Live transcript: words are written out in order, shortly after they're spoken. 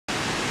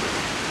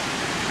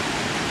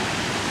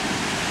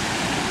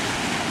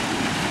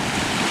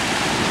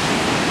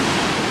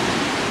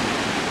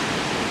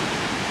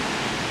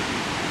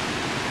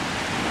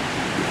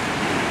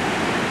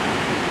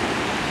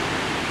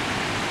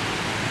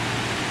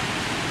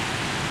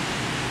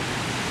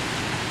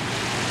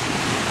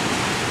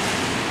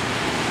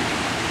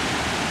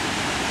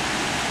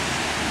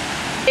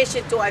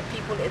salvation to our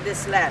people in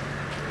this land.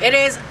 It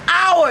is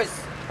ours.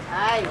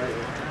 Aye.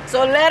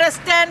 So let us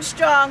stand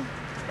strong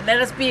and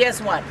let us be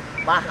as one.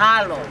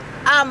 Mahalo.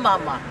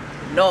 Amama.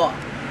 Noah.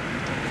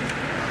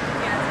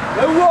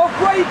 Lua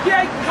kwai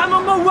kia kama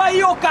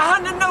mawai o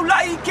kahana nau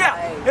lai kia.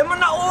 E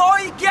mana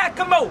oi kia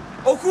kamau.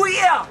 O kui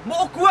ea, mo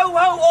o kuau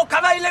hau o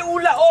kawaile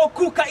ula o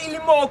kuka ili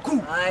mo o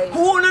ku.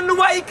 Huona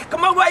nuai ka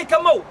kamawai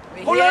kamau.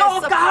 O lalo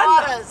o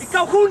kahana, I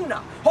ka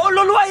huna. Ho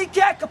loluai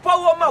kia ka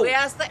pau o mau. We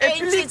ask the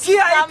ancients to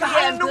come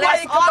here and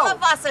bless all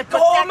of us and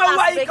protect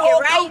us, make it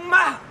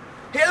right.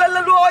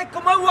 Hela oi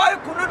kamawai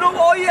kuna no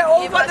oi e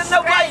o vana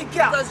na wai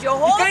kia. Because your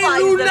whole life is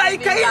going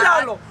to be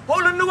God.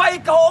 Hola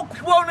nuai ka o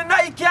kuona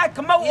nai kia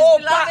kamau o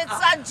pa.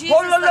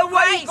 Hola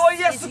lawai ko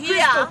Yesu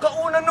Kristo ka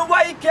una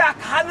nuai kia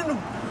kananu.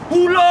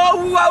 Hulo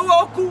ua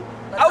oku.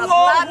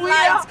 Awo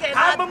huia.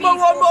 Hama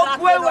mawa mo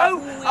kueu au.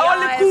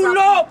 Awali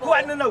kulo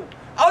kuana no.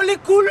 Awali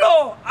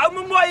kulo.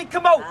 Amamoi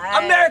kamau.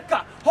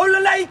 America. Hola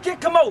lai ke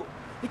kamau.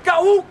 Ika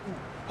huku.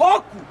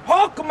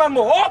 Hoku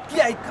mamo. Hoki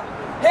aika.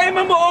 He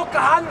mamo o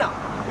kahana.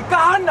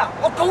 Kahana,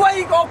 o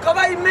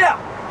kawai mea.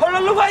 Hola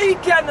lua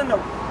ike ana nau.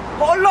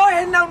 Holo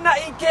he nau na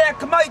ike a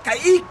kamau ka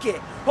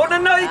ike. Hola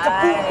nau I ka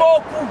pū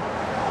mō ku.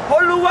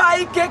 Holua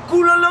ike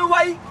kula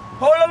luai.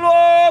 Hola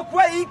lo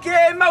kua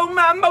ike mau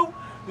mamau.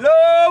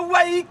 Lo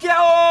ike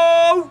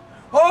o.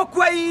 O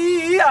kua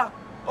ia.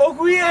 O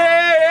kui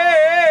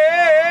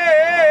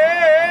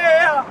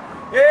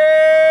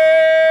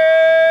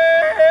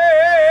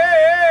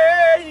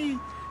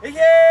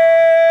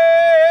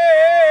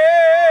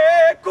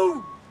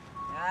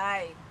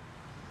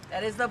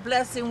That is the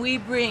blessing we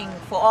bring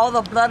for all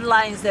the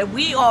bloodlines that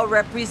we all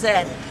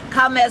represent.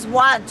 Come as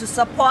one to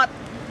support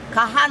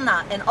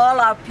Kahana and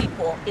all our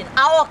people in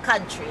our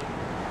country.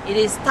 It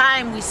is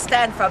time we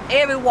stand from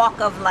every walk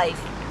of life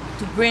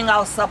to bring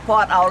our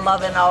support, our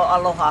love, and our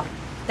aloha.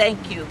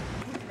 Thank you.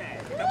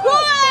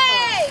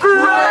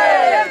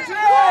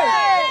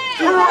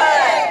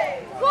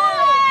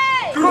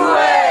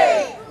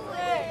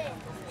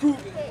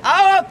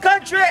 Our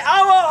country,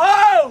 our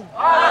home!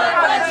 Our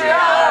country,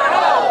 our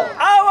home!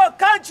 Our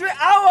country,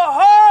 our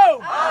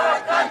home! Our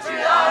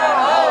country, our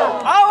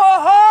home! Our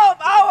home,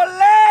 our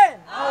land!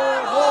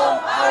 Our home,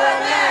 our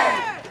land!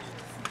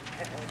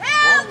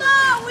 Hell no,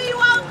 we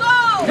won't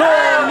go!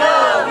 Hell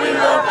no, we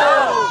won't go!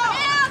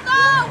 Hell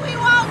no, we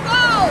won't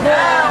go!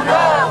 Hell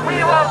no, we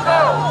won't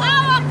go!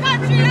 Our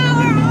country,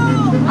 our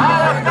home!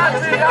 Our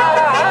country,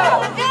 our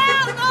home!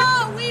 Hell no,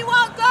 we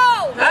won't go!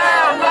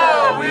 Hell no,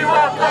 we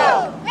won't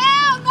go!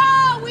 Hell no,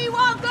 we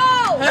won't go!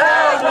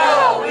 Hell no,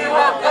 we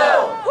won't go!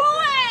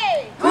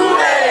 Hooray!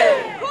 Hooray!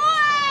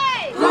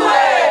 Hooray!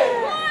 Hooray!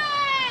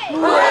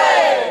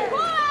 Hooray!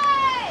 Hooray!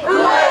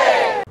 Hooray!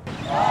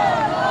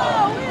 Hell no,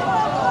 we won't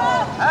go!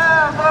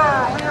 Hell no,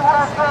 we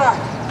won't go!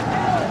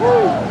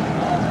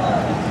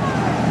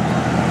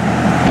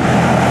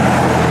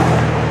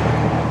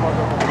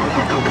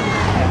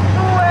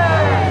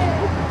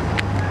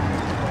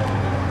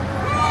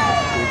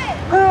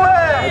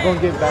 I'm gonna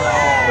get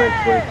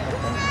back quick.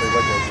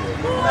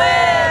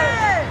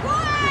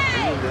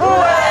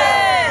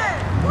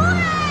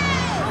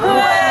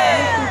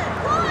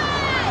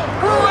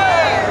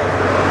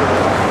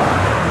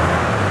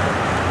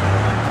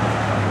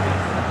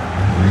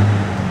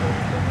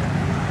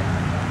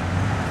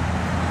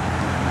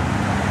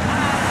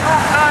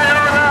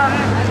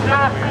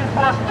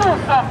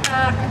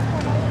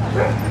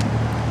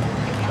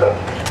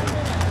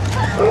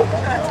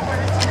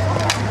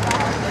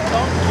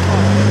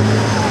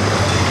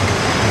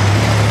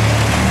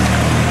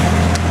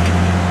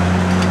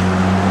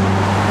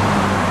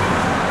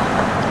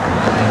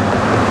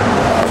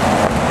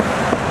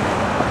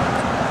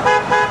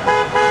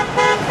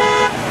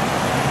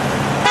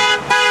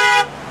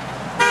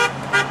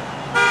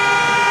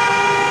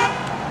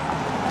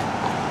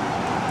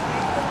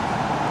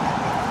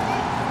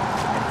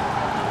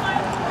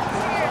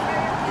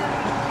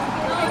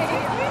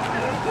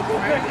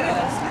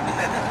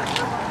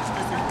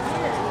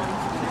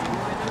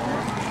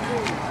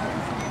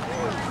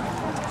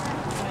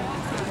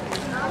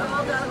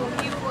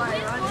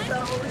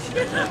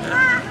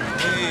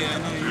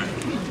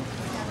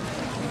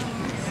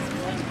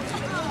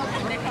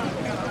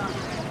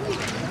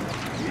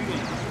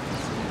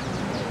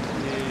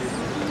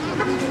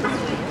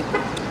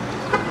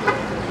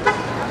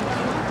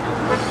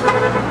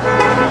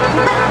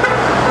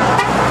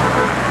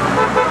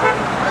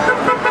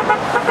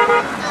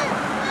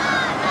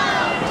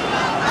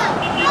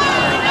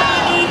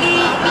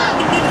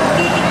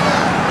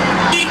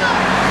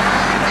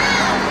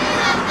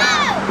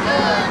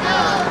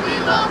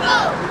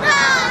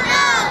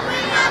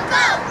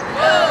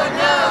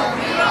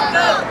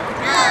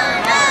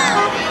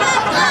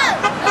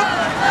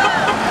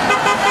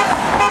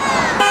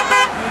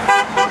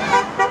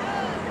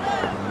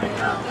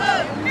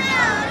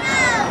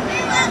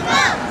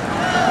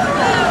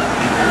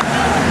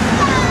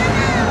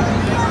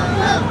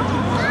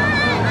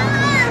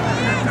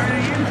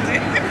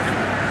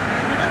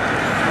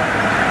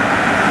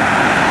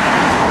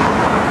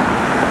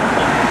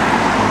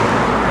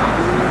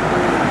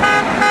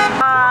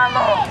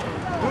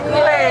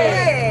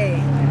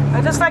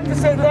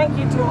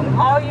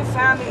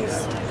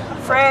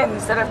 families,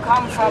 friends that have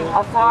come from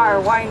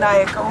afar,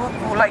 Wainai,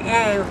 Kahuku,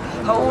 Laie,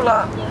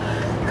 Haula,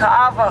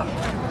 Kaava,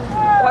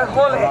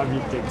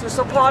 Waihole, to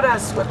support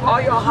us with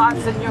all your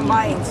hearts and your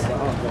minds.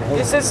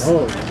 This is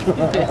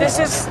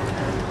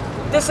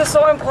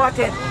so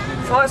important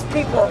for us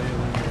people,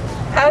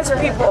 as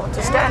people,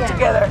 to stand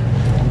together,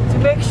 to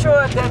make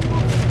sure that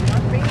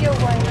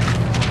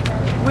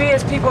we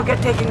as people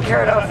get taken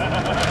care of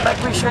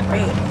like we should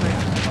be.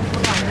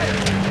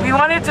 We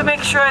wanted to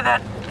make sure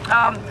that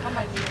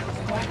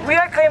we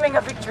are claiming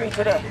a victory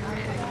today.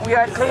 We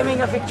are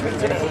claiming a victory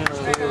today.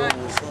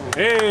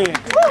 Hey!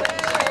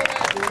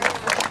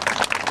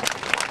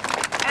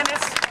 And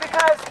it's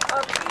because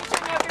of each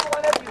and every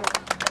one of you.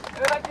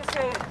 We'd like to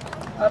say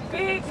a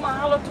big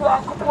mahalo to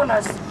our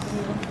kupunas.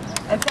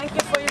 And thank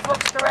you for your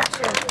folks'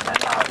 direction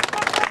and love.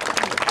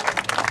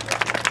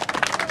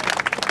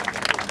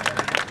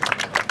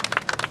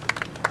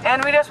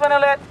 And we just want to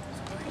let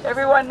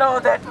everyone know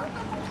that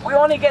we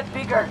only get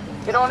bigger.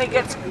 It only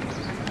gets,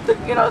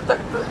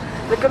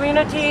 the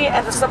community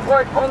and the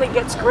support only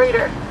gets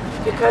greater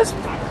because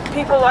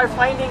people are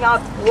finding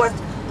out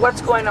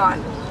what's going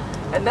on.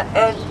 And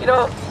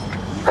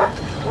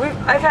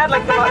I've had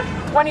like about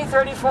 20,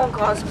 30 phone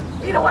calls.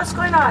 You know what's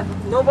going on?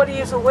 Nobody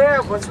is aware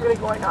of what's really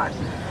going on.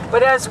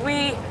 But as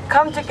we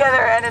come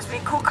together and as we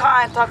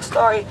kuka and talk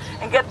story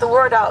and get the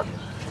word out,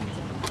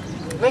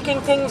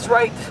 making things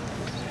right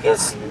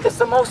is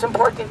the most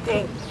important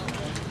thing.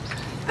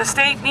 The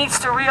state needs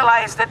to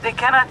realize that they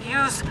cannot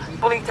use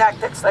bully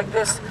tactics like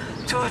this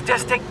to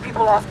just take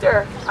people off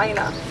their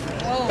aina.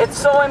 It's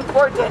so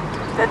important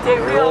that they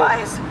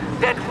realize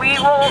that we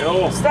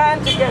will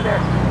stand together.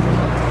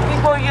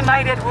 People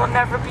united will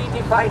never be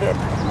divided.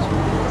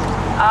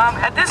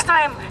 At this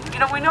time,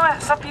 we know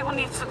that some people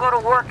need to go to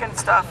work and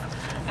stuff.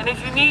 And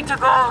if you need to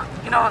go,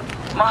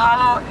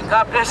 mahalo and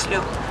God bless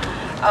you.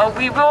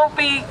 We will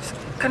be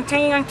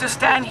continuing to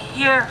stand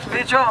here,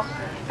 vigil,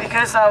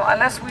 because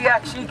unless we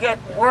actually get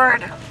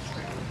word,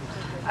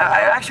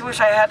 I actually wish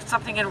I had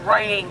something in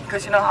writing,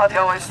 because you know how they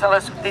always tell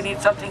us they need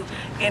something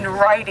in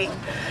writing.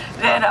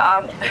 Then,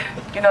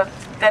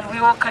 then we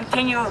will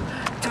continue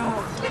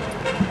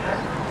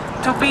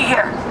to be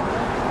here.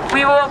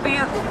 We will be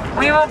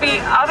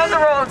out on the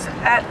roads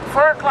at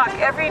 4 o'clock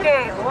every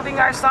day, holding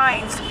our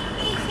signs,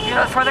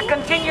 for the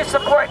continued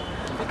support.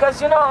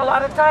 Because a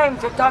lot of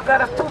times they talk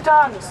out of two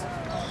tongues.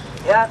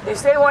 Yeah, they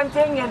say one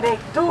thing and they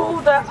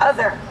do the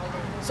other.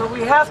 So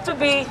we have to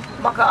be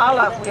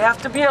maka'ala. We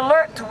have to be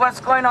alert to what's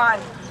going on.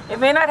 It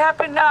may not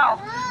happen now,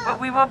 but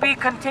we will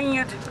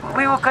continue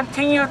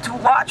to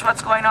watch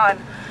what's going on.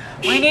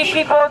 We need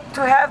people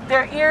to have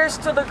their ears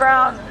to the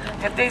ground.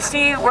 If they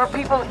see where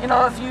people,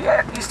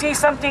 if you see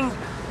something,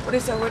 what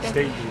is that word?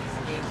 Staging.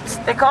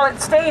 They call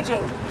it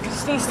staging. If you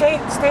see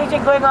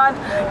staging going on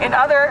in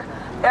other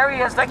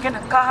areas, like in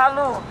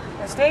Kahalu.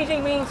 And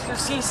staging means you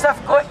see stuff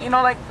going,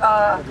 like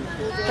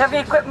heavy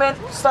equipment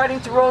starting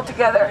to roll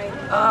together.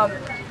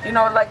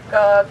 Like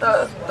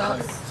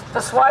the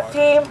SWAT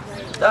team,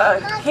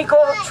 the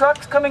Hiko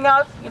trucks coming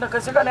out,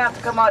 because they're going to have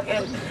to come out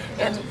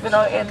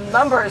in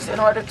numbers in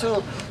order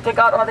to take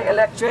out all the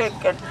electric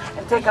and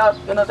take out,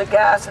 the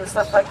gas and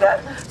stuff like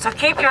that. So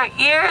keep your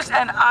ears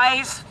and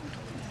eyes,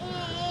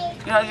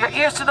 your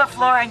ears to the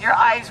floor and your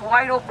eyes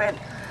wide open.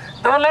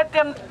 Don't let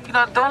them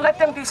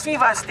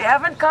deceive us. They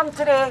haven't come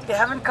today. They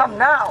haven't come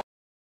now.